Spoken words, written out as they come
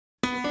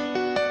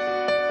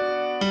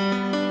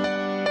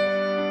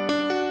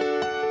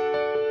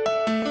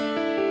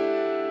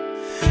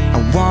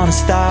wanna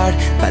start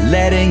by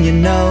letting you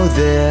know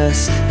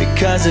this.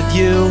 Because of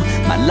you,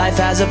 my life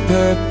has a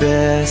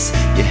purpose.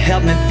 You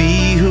help me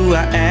be who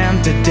I am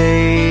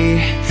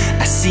today.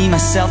 I see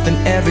myself in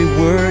every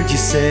word you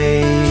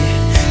say.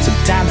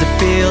 Sometimes it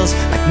feels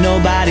like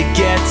nobody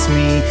gets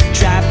me,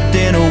 trapped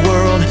in a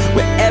world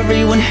where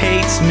everyone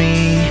hates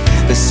me.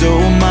 There's so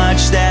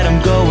much that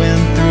I'm going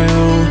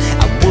through.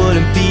 I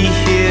wouldn't be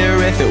here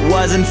if it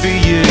wasn't for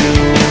you.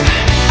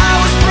 I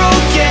was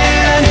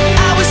broken,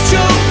 I was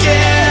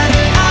choking,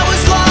 I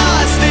was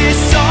lost, this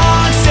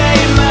song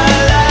saved my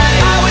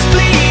life. I was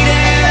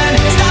bleeding,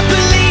 stopped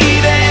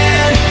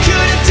believing,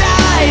 could have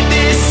died,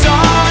 this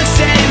song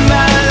saved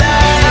my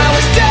life. I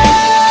was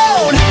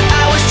down,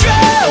 I was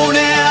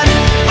drowning,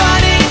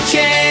 but it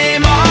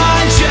came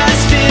on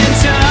just in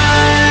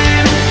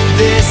time.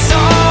 This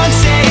song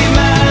saved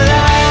my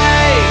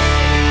life.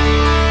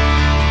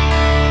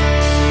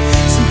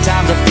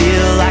 Sometimes I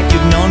feel like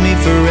you've known me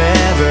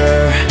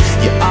forever.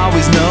 You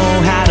always know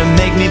how to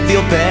make me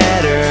feel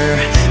better.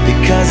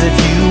 Because of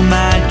you,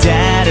 my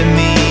dad and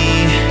me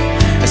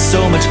are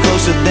so much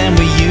closer than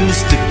we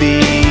used to be.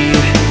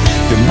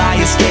 You're my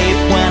escape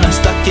when I'm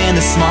stuck in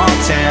a small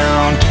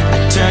town. I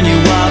turn you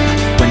up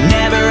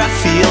whenever I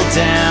feel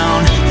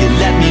down. You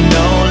let me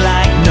know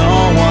like no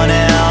one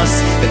else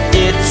that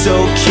it's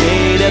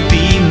okay to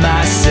be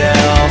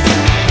myself.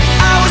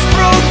 I was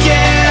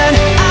broken,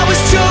 I was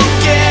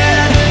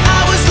choking,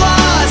 I was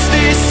lost,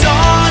 this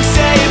song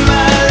saved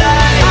my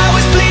life. I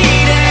was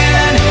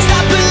bleeding,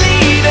 stopped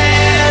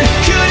believing,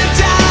 could have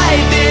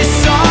died, this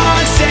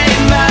song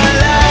saved my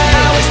life.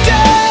 I was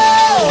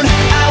down,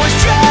 I was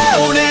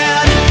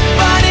drowning,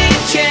 but it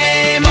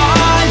came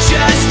on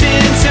just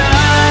in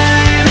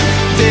time.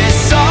 This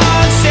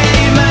song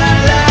saved my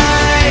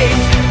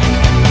life.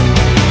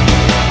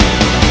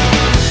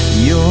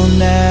 You'll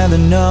never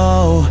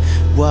know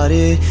what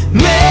it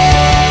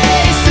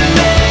means to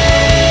me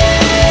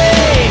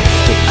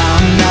that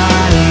I'm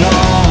not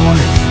alone,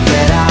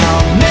 that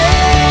I'll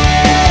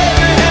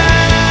never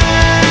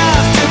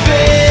have to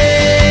be.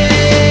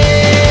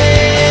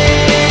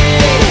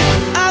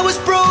 I was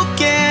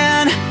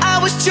broken, I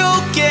was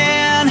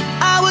choking,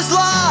 I was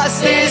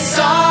lost, this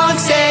song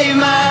saved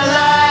my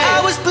life.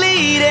 I was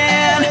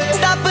bleeding,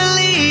 stopped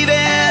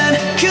believing,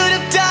 could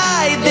have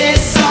died, this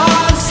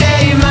song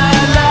saved my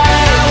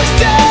life. I was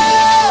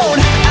down,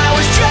 I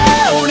was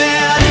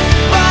drowning,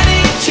 but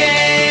it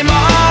came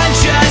on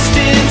just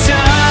in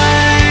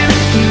time.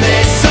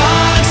 This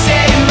song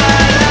saved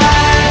my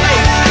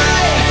life.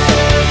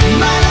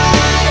 My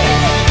life.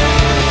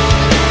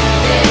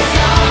 This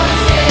song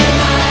saved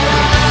my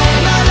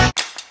life.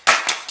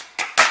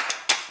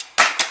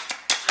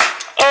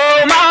 Oh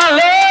my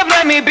love,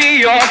 let me be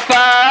your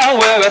fire.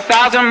 We're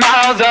 1,000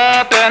 miles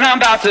up and I'm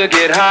about to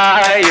get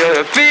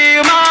higher.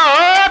 Feel my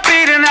heart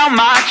beating out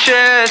my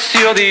chest.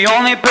 You're the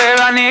only prayer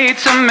I need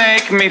to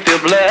make me feel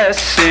blessed.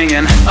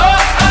 Singing oh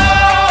oh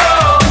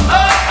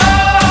oh oh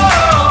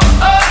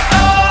oh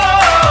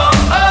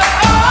oh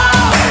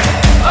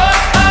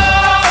oh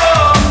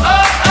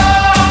oh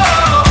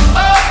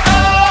oh.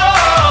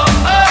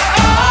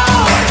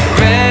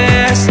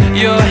 Rest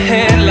your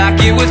head like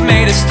it was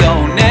made of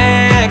stone.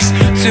 Next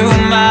to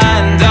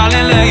mine,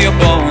 darling, lay your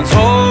bones.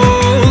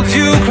 Hold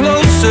you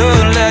closer,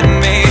 let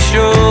me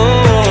show.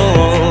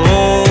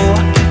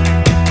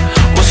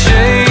 We'll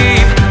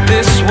shape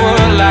this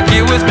world like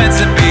it was meant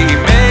to be.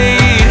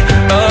 Made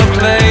of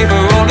clay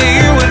for only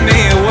you and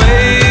me.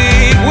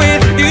 Awake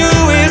with you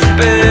is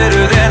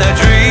better than a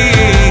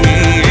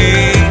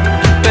dream.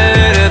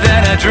 Better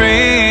than a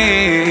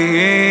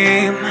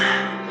dream.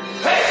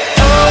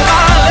 Oh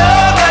my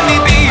love, let me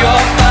be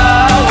your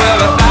fire. We're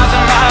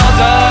 1,000 miles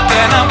up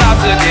and I'm about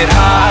to get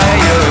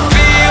higher.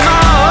 Feel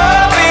my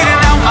heart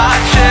beating out my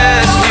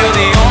chest. You're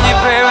the only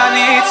prayer I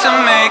need to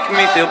make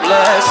me feel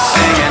blessed.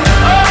 Singing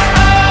oh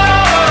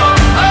oh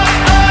oh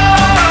oh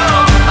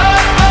oh.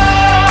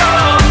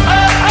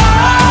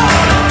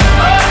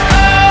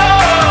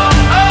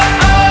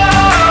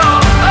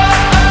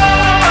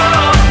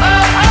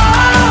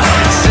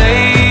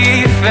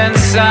 Safe and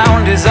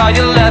sound is all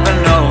you'll ever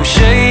know.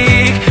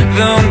 Shake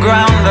the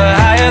ground, the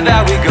higher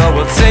that we go.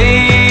 We'll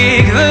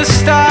take the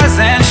stars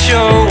and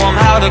show them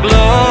how to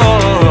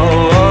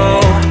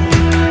glow.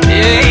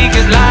 Yeah,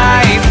 'cause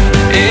life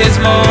is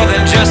more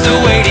than just a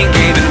waiting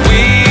game, and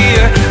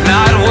we're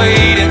not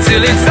waiting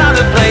till it's time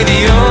to play.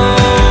 The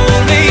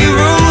only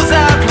rules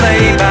I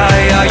play by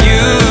are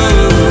you,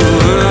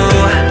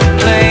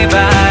 play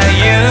by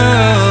you.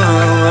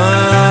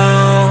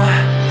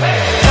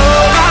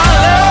 Oh my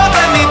love,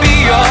 let me be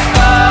your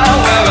fire.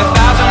 We're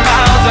 1,000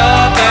 miles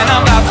up and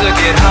I'm about to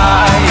get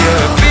higher.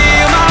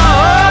 Feel my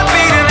heart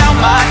beating out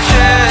my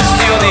chest.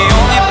 You're the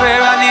only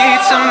prayer I need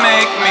to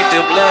make me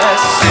feel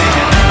blessed.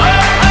 Singing oh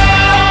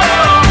oh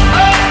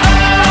oh oh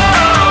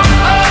oh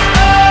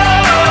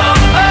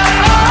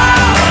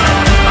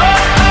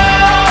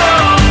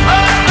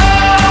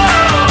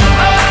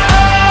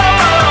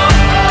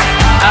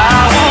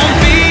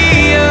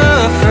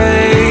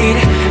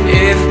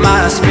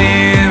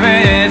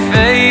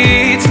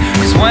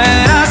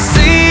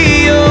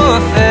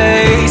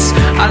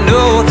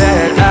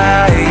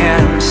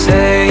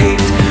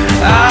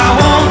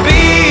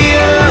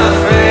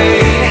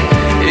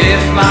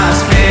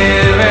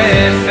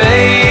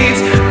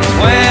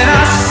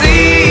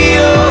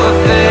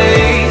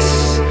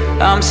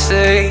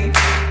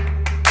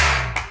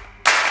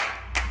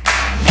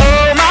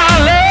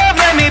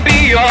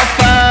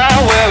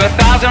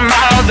 1,000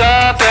 miles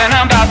up and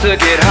I'm about to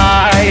get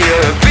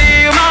higher.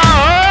 Feel my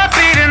heart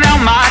beating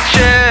out my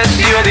chest.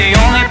 You're the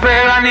only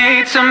prayer I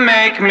need to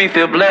make me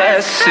feel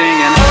blessed.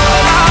 Singing, oh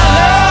my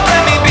love,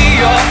 let me be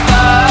your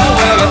fire.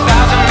 We're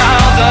 1,000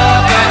 miles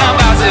up and I'm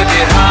about to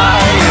get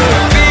higher.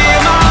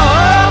 Feel my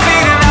heart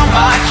beating out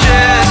my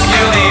chest.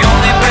 You're the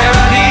only prayer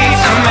I need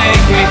to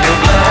make me feel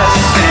blessed.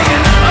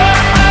 Singing,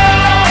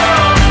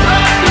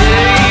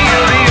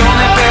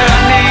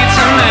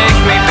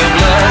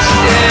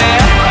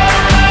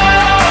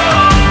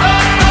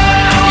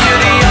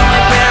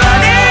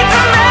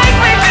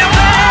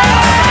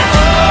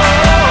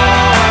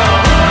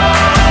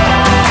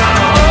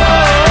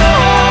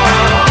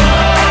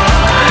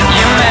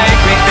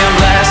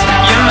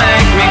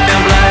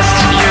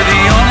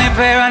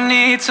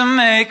 to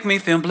make me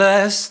feel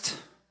blessed.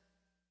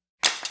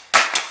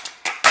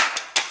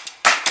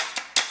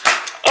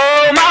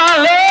 Oh my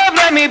love,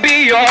 let me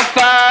be your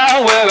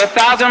fire. We're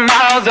 1,000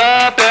 miles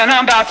up and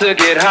I'm about to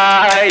get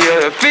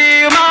higher.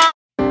 Feel my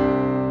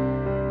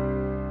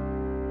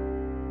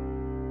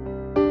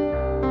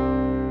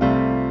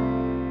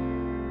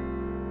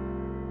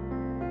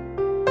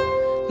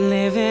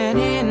living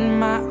in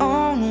my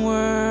own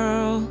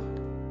world,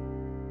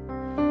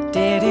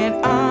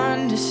 didn't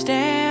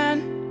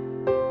understand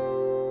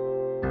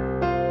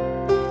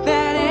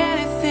that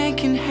anything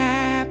can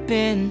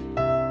happen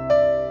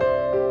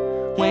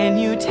when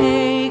you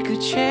take a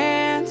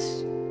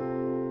chance.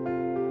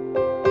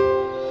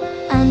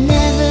 I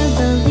never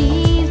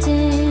believed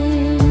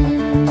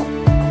in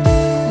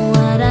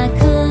what I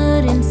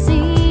couldn't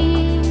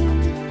see.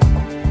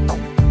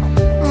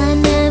 I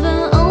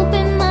never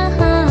opened my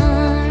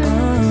heart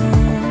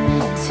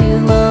to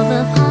all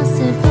the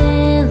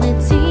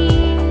possibilities.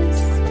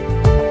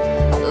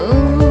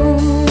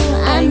 Ooh,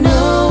 I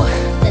know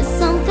that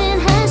something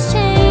has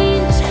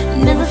changed.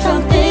 Never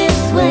felt this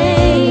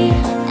way.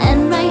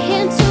 And right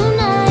here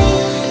tonight,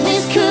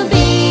 this could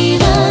be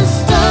the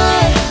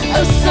start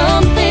of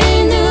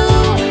something new.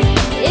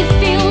 It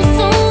feels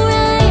so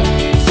right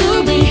to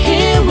be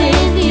here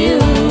with you.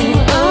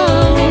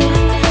 Oh,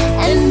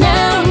 and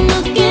now I'm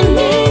looking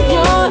in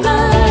your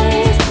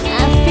eyes.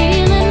 I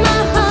feel in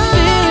my heart,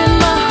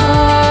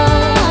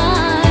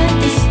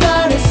 the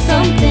start of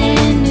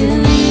something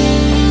new.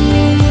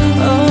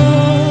 Oh,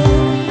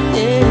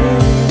 yeah.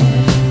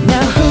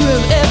 Now who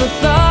would have ever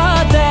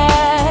thought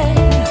that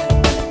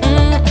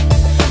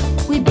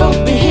we'd both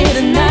be here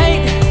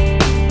tonight?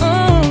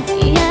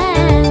 Yeah,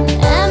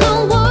 and the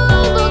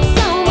world looks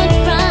so much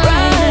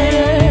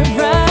brighter.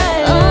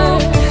 Right. Oh,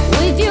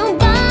 with you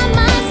by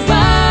my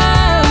side.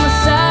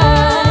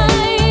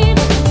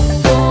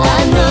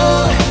 I know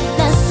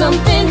that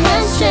something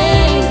has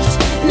changed.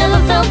 Never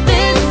felt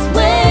this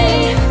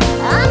way.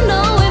 I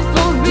know it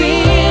for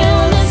real.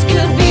 This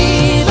could be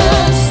the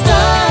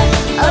start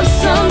of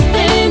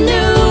something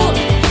new.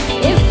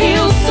 It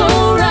feels so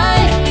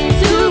right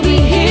to be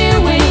here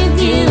with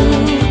you.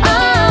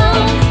 Oh,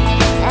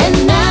 and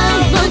now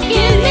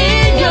looking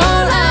in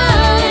your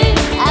eyes,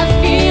 I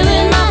feel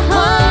in my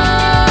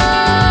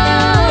heart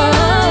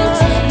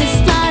the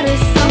start of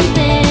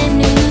something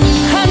new.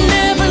 I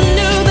never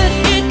knew that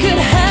it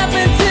could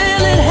happen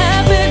till it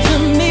happened to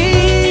me.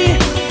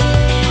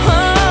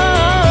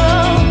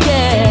 Oh,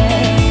 yeah.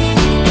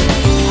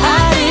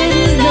 I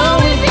didn't know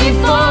it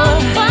before,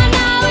 but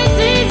now it's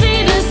easy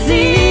to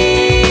see.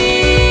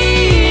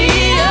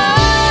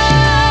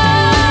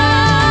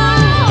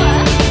 Oh,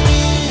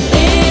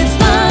 it's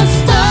the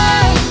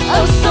start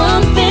of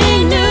something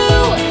new.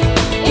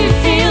 It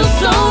feels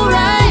so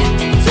right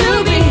to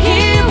be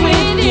here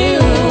with you.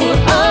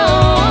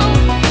 Oh,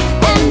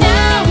 and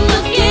now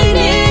looking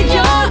in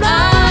your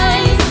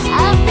eyes,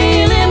 I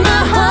feel in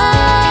my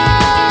heart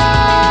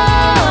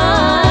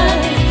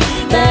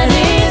that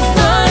it's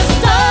the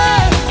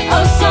start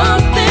of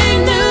something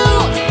new.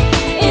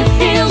 It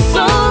feels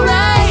so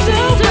right to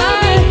be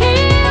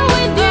here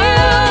with you.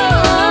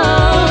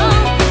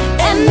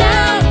 And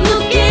now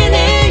looking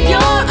in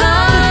your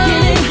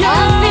eyes,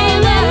 I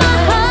feel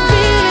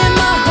in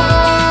my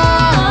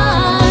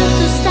heart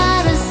the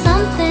start of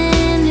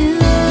something new.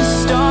 The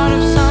start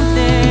of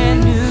something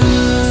new.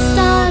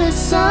 Start of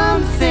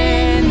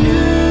something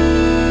new.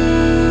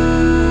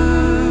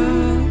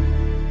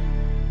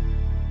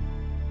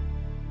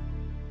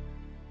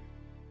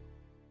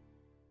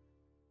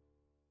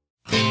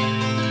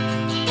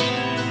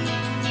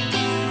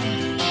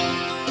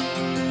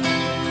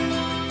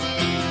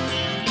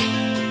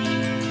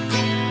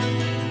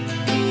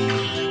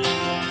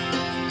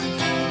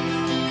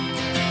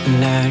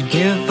 And I'd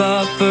give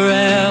up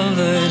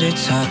forever to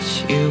touch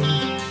you,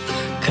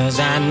 'cause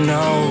I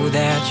know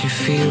that you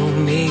feel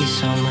me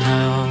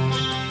somehow.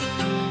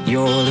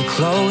 You're the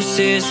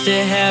closest to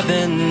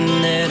heaven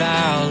that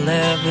I'll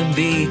ever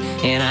be,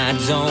 and I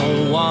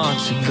don't want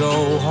to go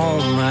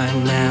home right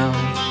now.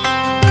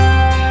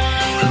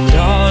 And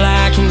all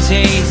I can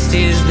taste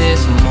is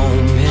this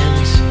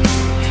moment,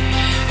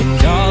 and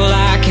all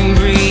I can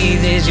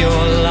breathe is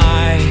your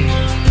light.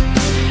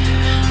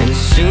 And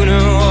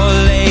sooner or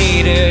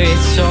later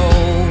it's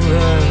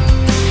over,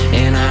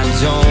 and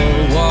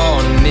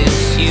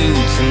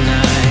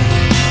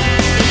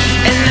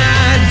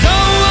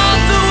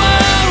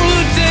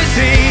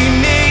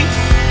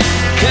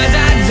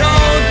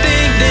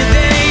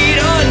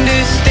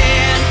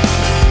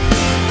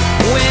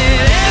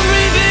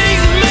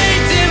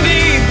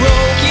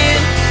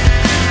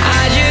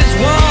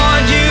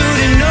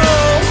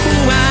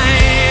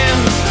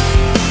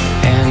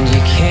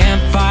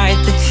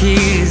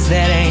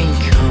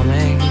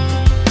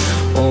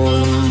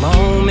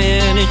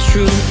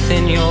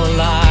your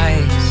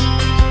lies.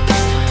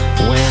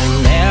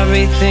 When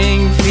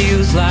everything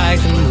feels like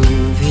the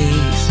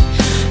movies,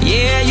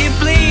 yeah, you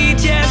bleed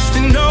just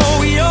to know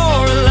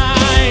you're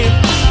alive.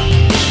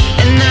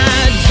 And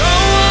I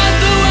don't want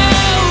the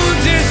world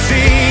to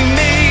see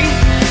me,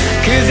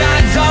 'cause I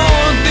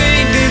don't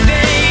think that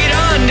they'd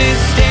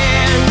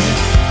understand.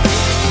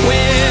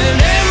 When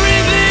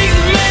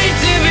everything's made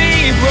to be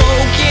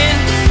broken,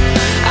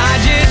 I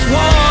just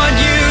want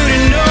you to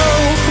know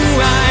who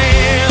I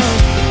am.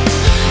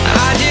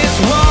 I just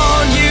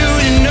want you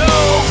to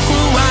know who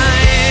I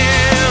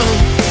am.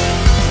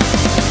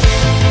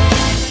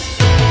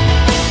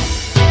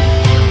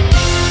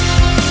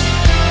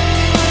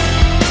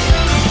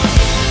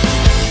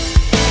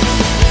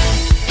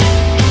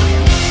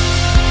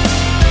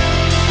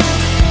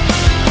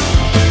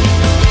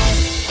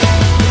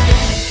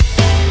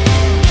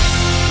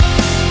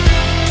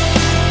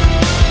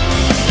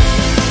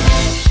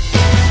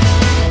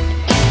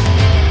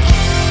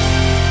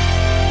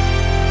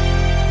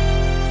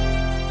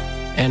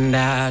 And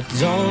I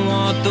don't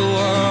want the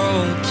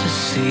world to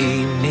see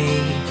me,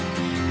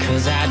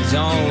 'cause I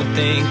don't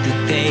think that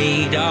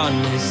they'd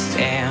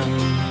understand.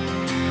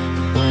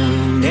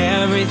 When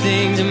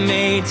everything's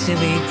made to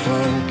be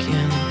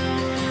broken,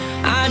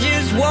 I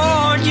just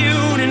want you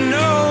to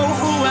know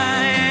who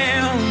I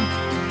am.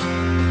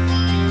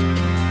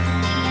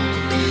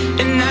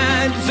 And I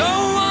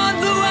don't want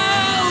the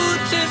world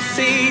to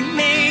see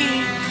me,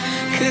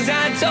 'cause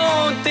I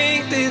don't think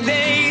that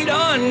they'd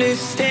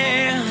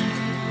understand.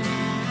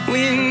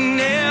 When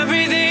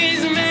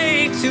everything's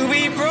made to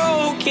be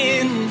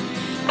broken,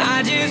 I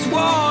just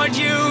want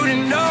you to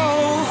know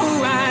who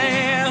I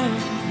am.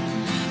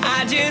 I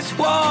just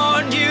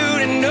want you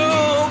to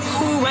know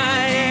who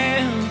I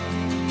am.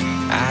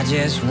 I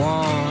just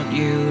want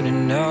you to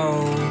know